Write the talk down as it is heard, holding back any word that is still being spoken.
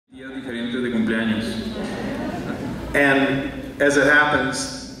días diferentes de cumpleaños. And as it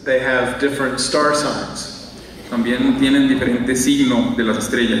happens, they have different star signs. También tienen diferentes signos de las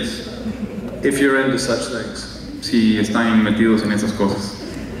estrellas, If you're into such things. si están metidos en esas cosas.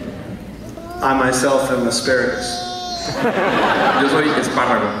 I myself am asparagus. Yo soy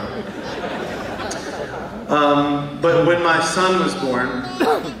espárrago. But when my son was born,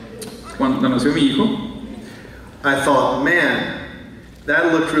 Cuando nació mi hijo, I thought, man,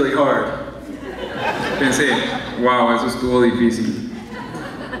 that looked really hard. pensé, wow, eso estuvo difícil.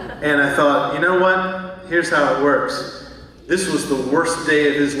 And I thought, you know what? Here's how it works. This was the worst day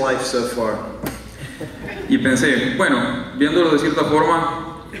of his life so far. Y pensé, bueno, viéndolo de cierta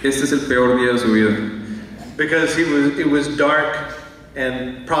forma, este es el peor día de su vida. Because it was dark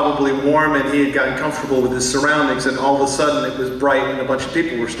and probably warm, and he had gotten comfortable with his surroundings, and all of a sudden it was bright and a bunch of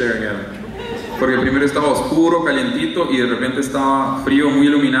people were staring at him. Porque primero estaba oscuro, calientito, y de repente estaba frío, muy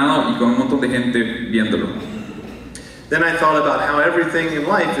iluminado, y con un montón de gente viéndolo. Then I thought about how everything in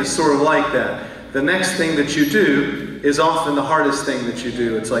life is sort of like that. The next thing that you do is often the hardest thing that you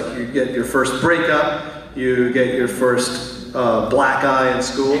do. It's like you get your first breakup, you get your first black eye in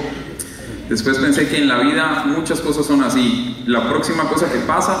school. Después pensé que en la vida muchas cosas son así. La próxima cosa que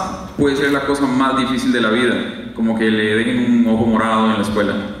pasa puede ser la cosa más difícil de la vida, como que le dejen un ojo morado en la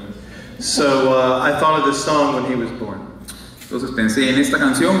escuela. So I thought of this song when he was born. Entonces pensé en esta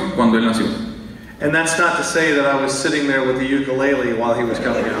canción cuando él nació. And that's not to say that I was sitting there with the ukulele while he was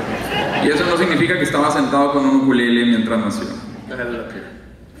coming out. Y eso no significa que estaba sentado con un ukulele mientras nació. I had it up here.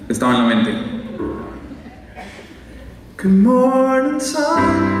 Estaba en la mente. Good morning,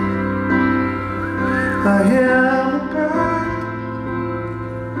 sun. I am a bird.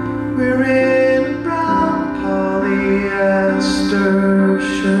 We're in a brown polyester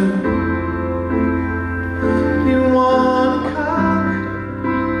shirt. You want a cock?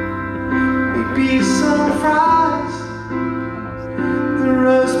 Maybe some fries. The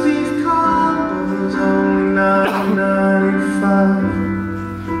roast beef combo's only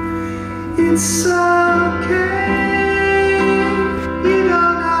 $9.95. It's okay. You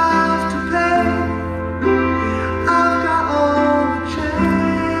don't have to pay. I've got all the change.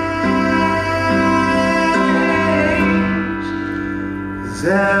 'Cause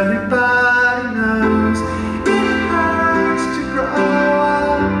everybody knows it hurts to grow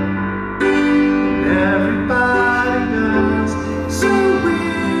up. And everybody knows it's so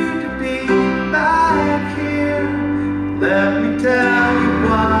weird to be back here. Let me tell you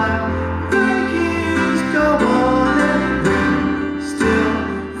why. The years go on and we're still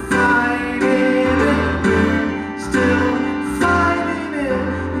fighting it. We're still fighting it.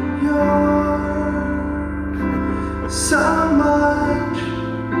 And you're so much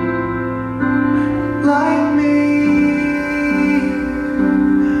like me.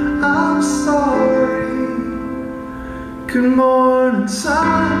 I'm sorry. Good morning,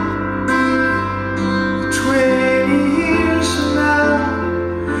 sun. 20 years from now,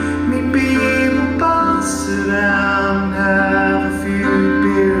 maybe we'll both sit down and have a few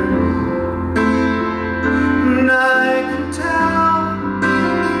beers. And I can tell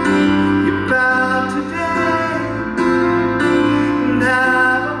you about today, and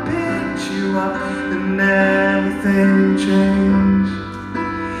how I picked you up and everything changed.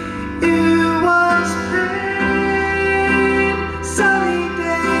 It was pain, sunny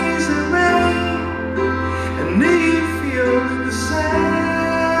days and rain, and you feel the same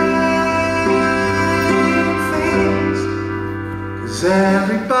things. 'Cause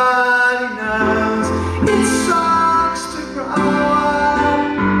everybody knows it sucks to grow up,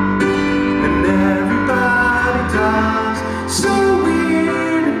 and everybody does. So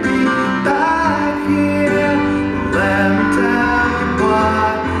weird to be back here. Let me tell you why.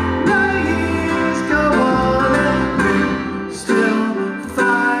 The years go on and we're still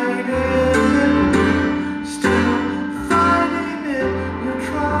fighting. We're still fighting it. You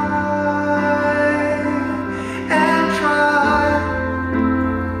try and try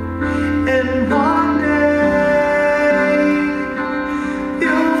and why.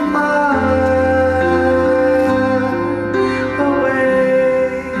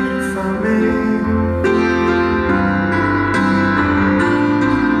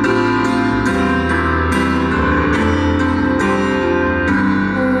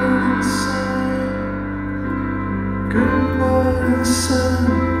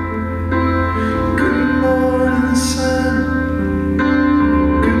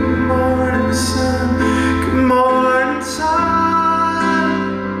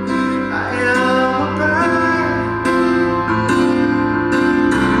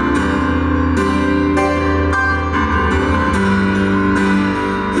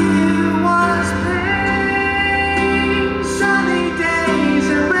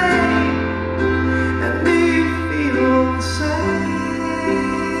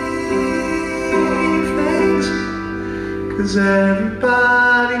 'cause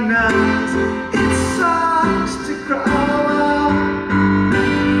everybody knows it sucks to cry.